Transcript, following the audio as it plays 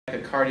a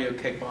cardio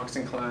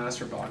kickboxing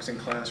class or boxing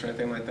class or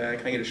anything like that?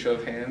 Can I get a show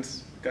of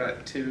hands?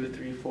 Got 2,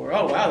 3, 4.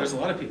 Oh wow, there's a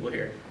lot of people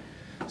here.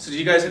 So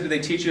did they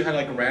teach you how to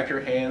like wrap your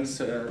hands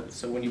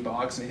so when you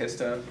box and hit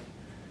stuff,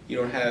 you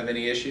don't have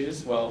any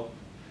issues? Well,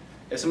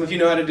 if some of you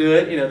know how to do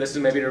it, this is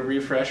maybe to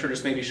refresh or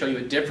just maybe show you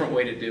a different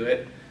way to do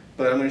it.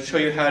 But I'm going to show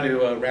you how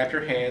to wrap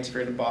your hands if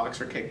you're going to box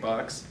or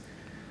kickbox.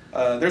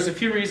 There's a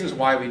few reasons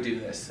why we do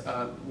this.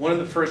 One of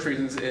the first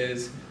reasons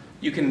is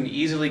you can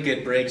easily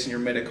get breaks in your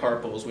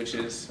metacarpals, which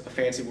is a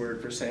fancy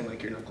word for saying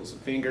like your knuckles and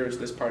fingers,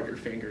 this part of your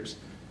fingers,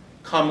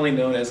 commonly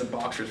known as a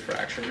boxer's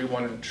fracture. We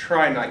want to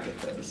try not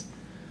get those.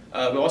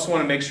 We also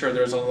want to make sure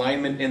there's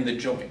alignment in the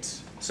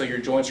joints. So your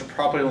joints are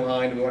properly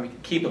aligned, we want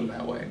to keep them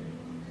that way.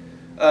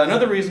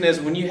 Another reason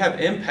is when you have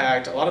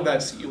impact, a lot of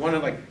that's, you want to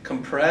like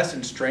compress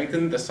and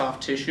strengthen the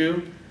soft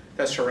tissue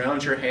that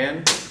surrounds your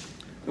hand.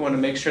 You want to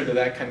make sure that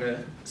that kind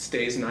of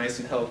stays nice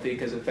and healthy,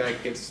 because if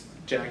that gets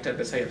jacked up,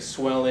 that's how you have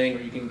swelling,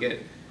 or you can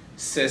get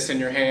cysts in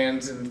your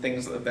hands and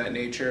things of that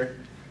nature.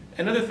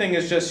 Another thing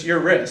is just your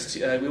wrist.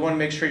 We want to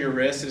make sure your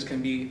wrist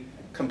can be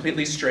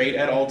completely straight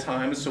at all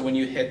times, so when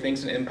you hit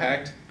things in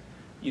impact,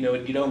 you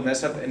don't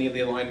mess up any of the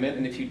alignment,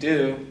 and if you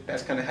do,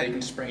 that's kind of how you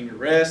can sprain your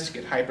wrist,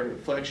 get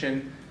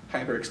hyperflexion,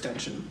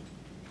 hyperextension.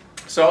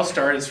 So I'll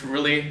start.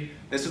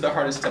 This is the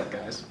hardest step,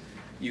 guys.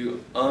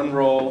 You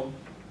unroll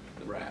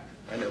the wrap.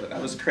 I know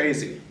that was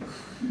crazy.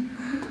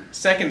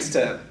 Second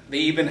step, they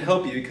even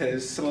help you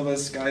because some of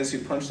us guys who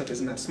punch stuff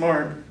isn't that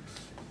smart.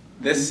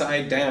 This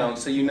side down,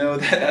 so you know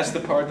that that's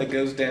the part that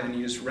goes down.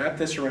 You just wrap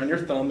this around your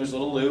thumb. There's a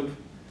little loop,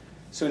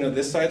 so you know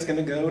this side's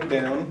going to go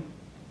down.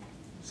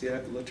 See, I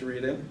have to look to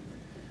read it.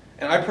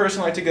 And I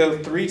personally like to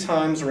go 3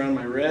 times around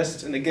my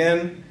wrist. And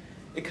again,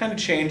 it kind of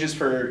changes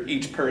for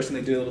each person.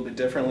 They do it a little bit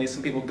differently.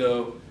 Some people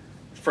go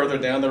further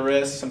down the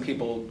wrist. Some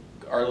people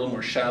are a little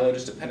more shallow,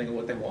 just depending on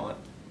what they want.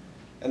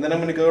 And then I'm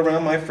going to go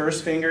around my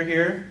first finger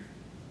here.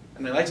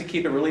 And I like to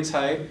keep it really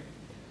tight.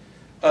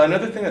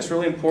 Another thing that's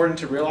really important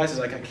to realize is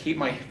like I keep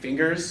my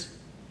fingers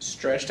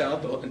stretched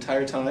out the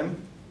entire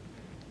time.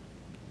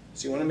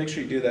 So you want to make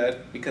sure you do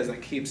that because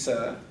that keeps,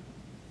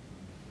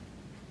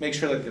 make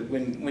sure that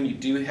when you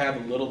do have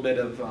a little bit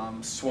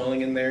of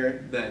swelling in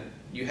there, that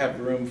you have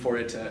room for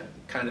it to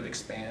kind of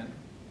expand.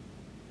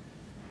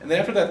 And then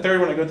after that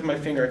third one, I go through my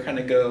finger, I kind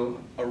of go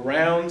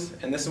around,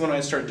 and this is when I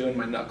start doing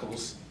my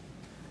knuckles.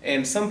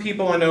 And some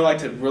people I know like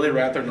to really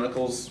wrap their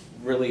knuckles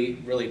really,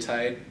 really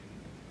tight.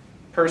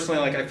 Personally,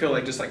 I feel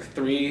like just like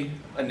 3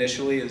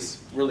 initially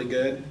is really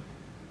good.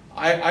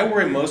 I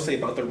worry mostly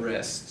about the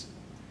wrist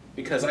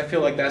because I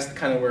feel like that's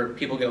kind of where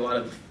people get a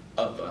lot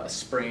of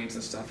sprains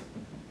and stuff.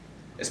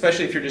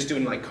 Especially if you're just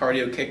doing like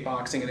cardio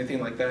kickboxing,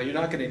 anything like that, you're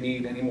not going to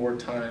need any more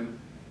time.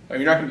 Or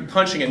you're not going to be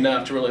punching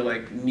enough to really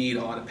like need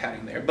a lot of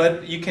padding there.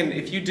 But you can,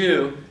 if you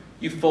do,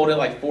 you fold it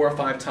like 4 or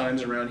 5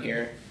 times around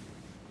here.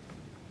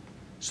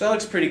 So that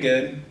looks pretty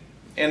good.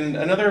 And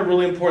another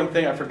really important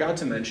thing I forgot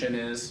to mention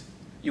is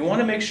you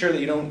want to make sure that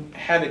you don't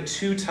have it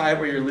too tight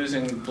where you're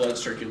losing blood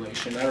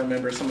circulation. I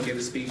remember someone gave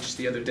a speech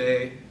the other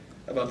day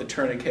about the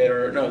tourniquet,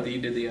 or no, you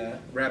did the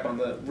wrap on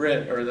the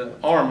wrist, or the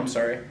arm, I'm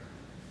sorry.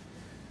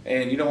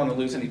 And you don't want to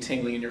lose any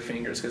tingling in your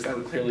fingers because that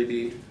would clearly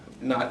be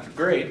not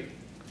great.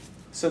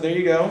 So there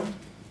you go.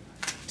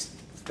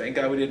 Thank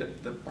God we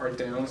did the part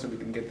down so we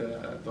can get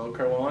the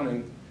Velcro on,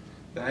 and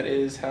that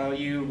is how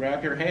you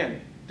wrap your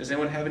hand. Does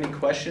anyone have any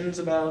questions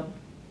about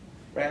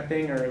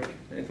wrapping or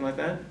anything like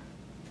that?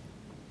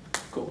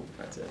 Cool,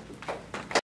 that's it.